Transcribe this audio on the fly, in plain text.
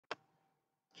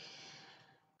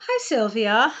Hi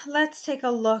Sylvia, let's take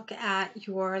a look at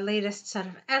your latest set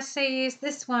of essays.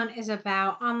 This one is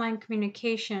about online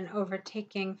communication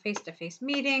overtaking face-to-face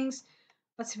meetings.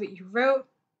 Let's see what you wrote.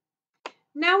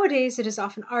 Nowadays, it is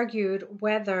often argued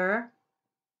whether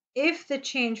if the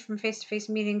change from face-to-face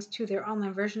meetings to their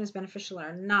online version is beneficial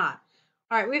or not.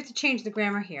 All right, we have to change the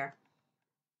grammar here.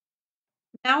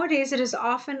 Nowadays, it is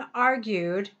often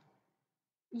argued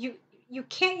you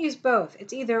can't use both.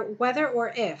 It's either whether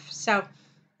or if. So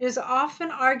it is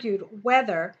often argued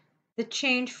whether the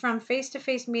change from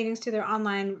face-to-face meetings to their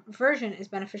online version is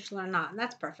beneficial or not. And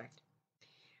that's perfect.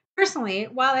 Personally,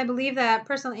 while I believe that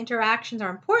personal interactions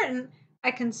are important, I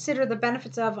consider the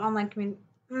benefits of online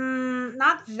communication.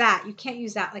 Not that. You can't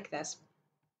use that like this.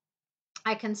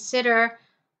 I consider,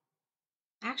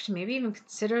 actually, maybe even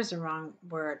consider is the wrong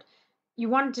word. You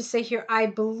wanted to say here, I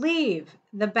believe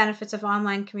the benefits of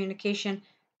online communication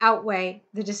outweigh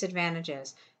the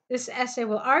disadvantages. This essay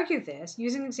will argue this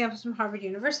using examples from Harvard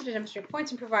University to demonstrate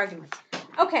points and prove arguments.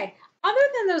 Okay, other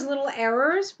than those little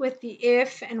errors with the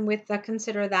if and with the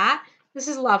consider that, this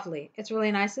is lovely. It's really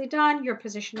nicely done. Your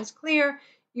position is clear.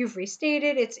 You've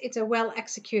restated. It's a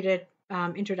well-executed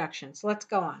introduction. So let's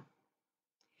go on.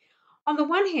 On the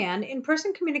one hand,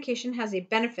 in-person communication has a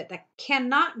benefit that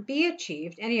cannot be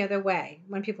achieved any other way.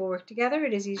 When people work together,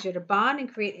 it is easier to bond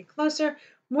and create a closer,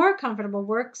 more comfortable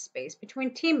workspace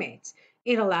between teammates.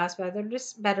 It allows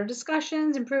better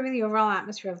discussions, improving the overall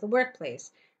atmosphere of the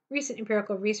workplace. Recent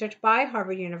empirical research by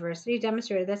Harvard University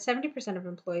demonstrated that 70% of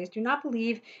employees do not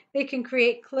believe they can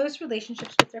create close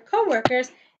relationships with their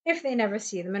coworkers if they never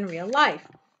see them in real life.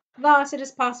 Thus, it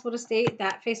is possible to state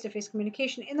that face-to-face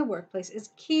communication in the workplace is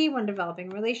key when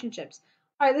developing relationships.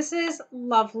 All right, this is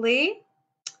lovely.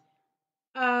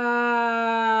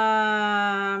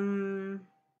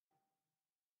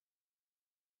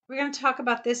 We're going to talk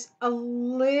about this a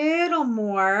little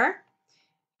more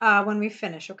when we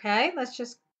finish, okay? Let's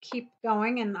just keep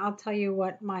going, and I'll tell you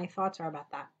what my thoughts are about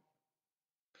that.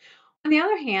 On the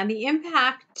other hand, the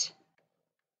impact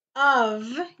of,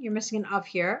 you're missing an of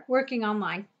here, working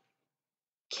online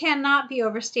cannot be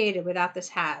overstated without this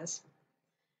has.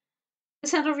 The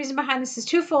central reason behind this is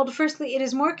twofold. Firstly, it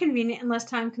is more convenient and less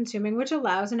time consuming, which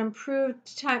allows an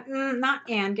improved time, not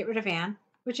and, get rid of and,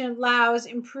 which allows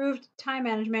improved time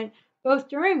management both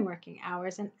during working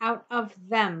hours and out of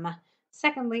them.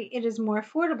 Secondly, it is more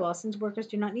affordable since workers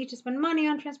do not need to spend money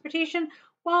on transportation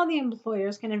while the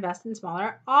employers can invest in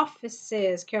smaller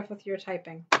offices. Careful with your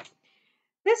typing.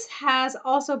 This has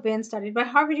also been studied by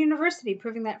Harvard University,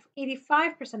 proving that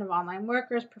 85% of online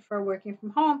workers prefer working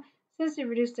from home since they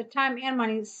reduce the time and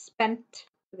money spent,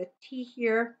 with a T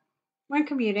here, when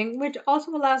commuting, which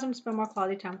also allows them to spend more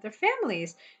quality time with their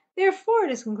families. Therefore,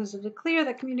 it is conclusively clear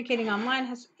that communicating online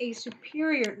has a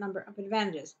superior number of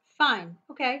advantages. Fine,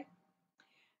 okay.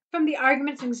 From the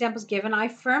arguments and examples given, I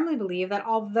firmly believe that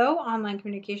although online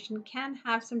communication can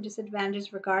have some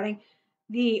disadvantages regarding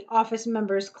the office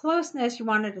member's closeness, you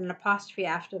wanted an apostrophe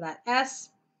after that S,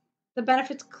 the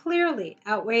benefits clearly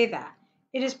outweigh that.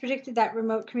 It is predicted that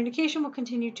remote communication will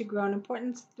continue to grow in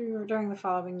importance during the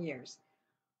following years.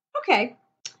 Okay,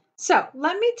 so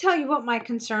let me tell you what my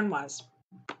concern was.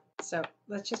 So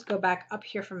let's just go back up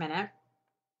here for a minute.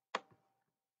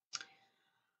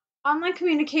 Online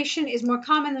communication is more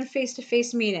common than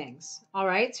face-to-face meetings. All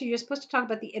right, so you're supposed to talk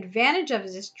about the advantage of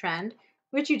this trend,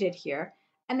 which you did here.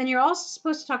 And then you're also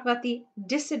supposed to talk about the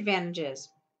disadvantages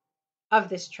of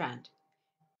this trend.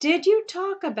 Did you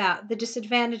talk about the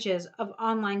disadvantages of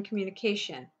online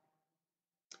communication?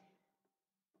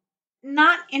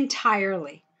 Not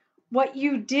entirely. What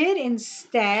you did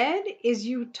instead is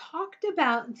you talked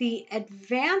about the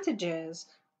advantages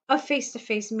of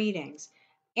face-to-face meetings,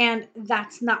 and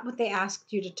that's not what they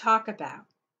asked you to talk about.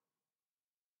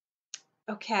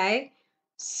 Okay?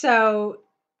 So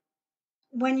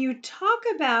when you talk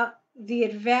about the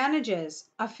advantages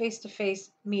of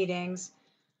face-to-face meetings,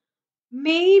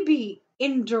 maybe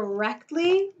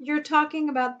indirectly you're talking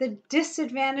about the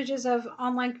disadvantages of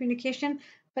online communication,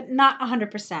 but not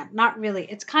 100%, not really.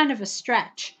 It's kind of a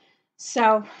stretch.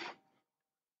 So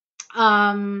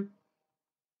an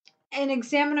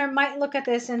examiner might look at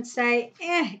this and say,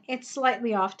 it's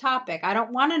slightly off topic. I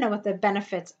don't want to know what the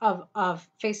benefits of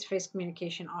face-to-face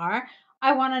communication are.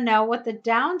 I want to know what the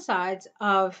downsides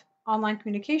of online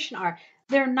communication are.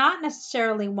 They're not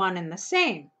necessarily one and the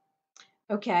same.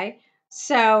 Okay,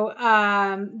 so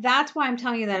that's why I'm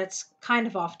telling you that it's kind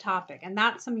of off topic, and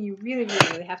that's something you really,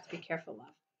 really, really have to be careful of.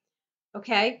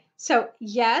 Okay, so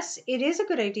yes, it is a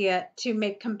good idea to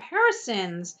make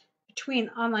comparisons between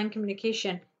online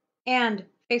communication and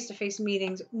face-to-face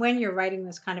meetings when you're writing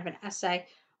this kind of an essay,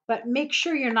 but make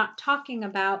sure you're not talking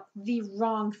about the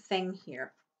wrong thing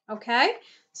here. Okay?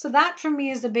 So that for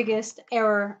me is the biggest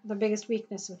error, the biggest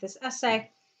weakness of this essay.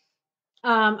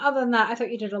 Other than that, I thought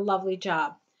you did a lovely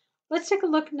job. Let's take a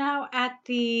look now at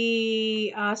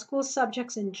the school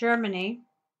subjects in Germany.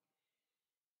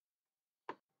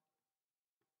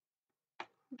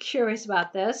 I'm curious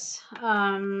about this.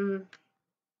 I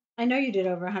know you did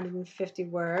over 150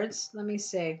 words. Let me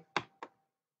see.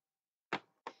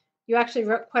 You actually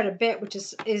wrote quite a bit, which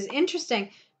is interesting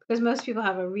because most people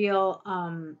have a real,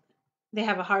 they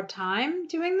have a hard time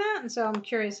doing that. And so I'm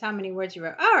curious how many words you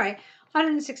wrote. All right,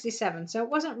 167. So it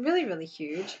wasn't really, really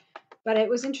huge, but it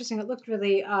was interesting. It looked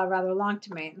really rather long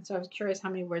to me. And so I was curious how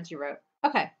many words you wrote.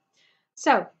 Okay.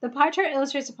 So the pie chart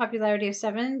illustrates the popularity of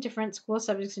 7 different school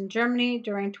subjects in Germany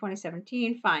during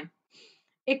 2017. Fine.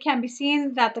 It can be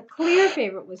seen that the clear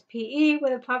favorite was PE,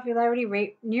 with a popularity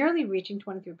rate nearly reaching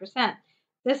 23%.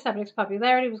 This subject's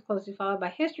popularity was closely followed by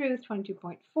history with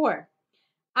 22.4.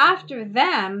 After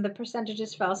them, the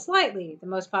percentages fell slightly. The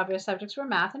most popular subjects were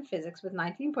math and physics with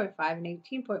 19.5 and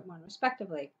 18.1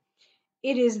 respectively.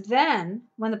 It is then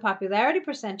when the popularity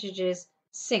percentages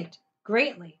sinked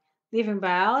greatly, leaving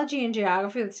biology and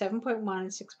geography with 7.1 and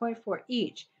 6.4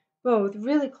 each, both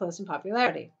really close in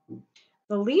popularity.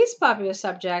 The least popular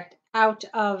subject out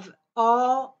of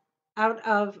all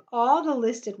the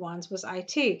listed ones was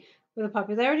IT, with a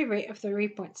popularity rate of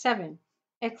 3.7.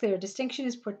 A clear distinction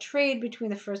is portrayed between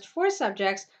the first 4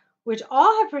 subjects, which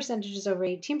all have percentages over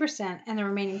 18%, and the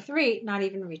remaining 3 not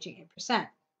even reaching 8%.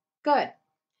 Good.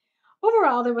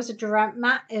 Overall, there was a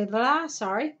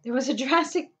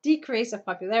drastic decrease of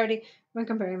popularity when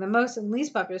comparing the most and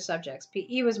least popular subjects.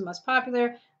 PE was most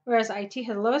popular, whereas IT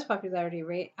had the lowest popularity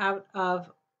rate out of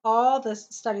all the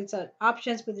studied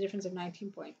options, with a difference of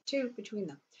 19.2 between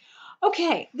them.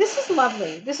 Okay, this is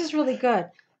lovely. This is really good.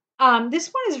 This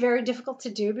one is very difficult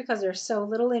to do because there's so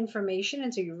little information,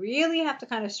 and so you really have to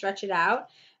kind of stretch it out.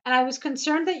 And I was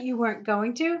concerned that you weren't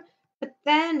going to, but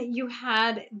then you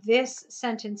had this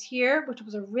sentence here, which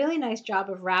was a really nice job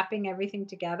of wrapping everything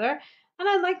together. And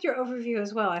I liked your overview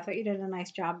as well. I thought you did a nice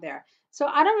job there. So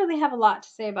I don't really have a lot to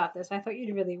say about this. I thought you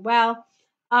did really well.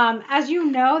 As you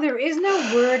know, there is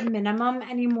no word minimum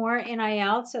anymore in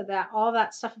IELTS, so that all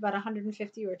that stuff about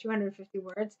 150 or 250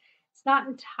 words, it's not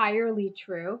entirely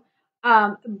true.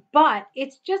 But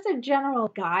it's just a general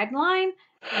guideline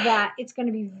that it's going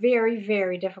to be very,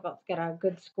 very difficult to get a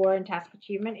good score in task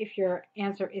achievement if your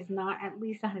answer is not at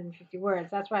least 150 words.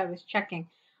 That's why I was checking.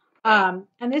 And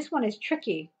this one is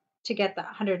tricky to get the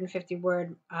 150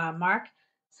 word mark.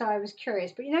 So I was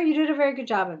curious, but you did a very good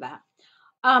job of that.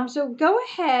 So go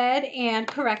ahead and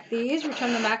correct these,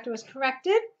 return them back to us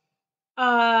corrected.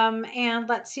 And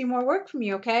let's see more work from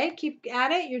you, okay? Keep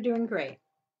at it. You're doing great.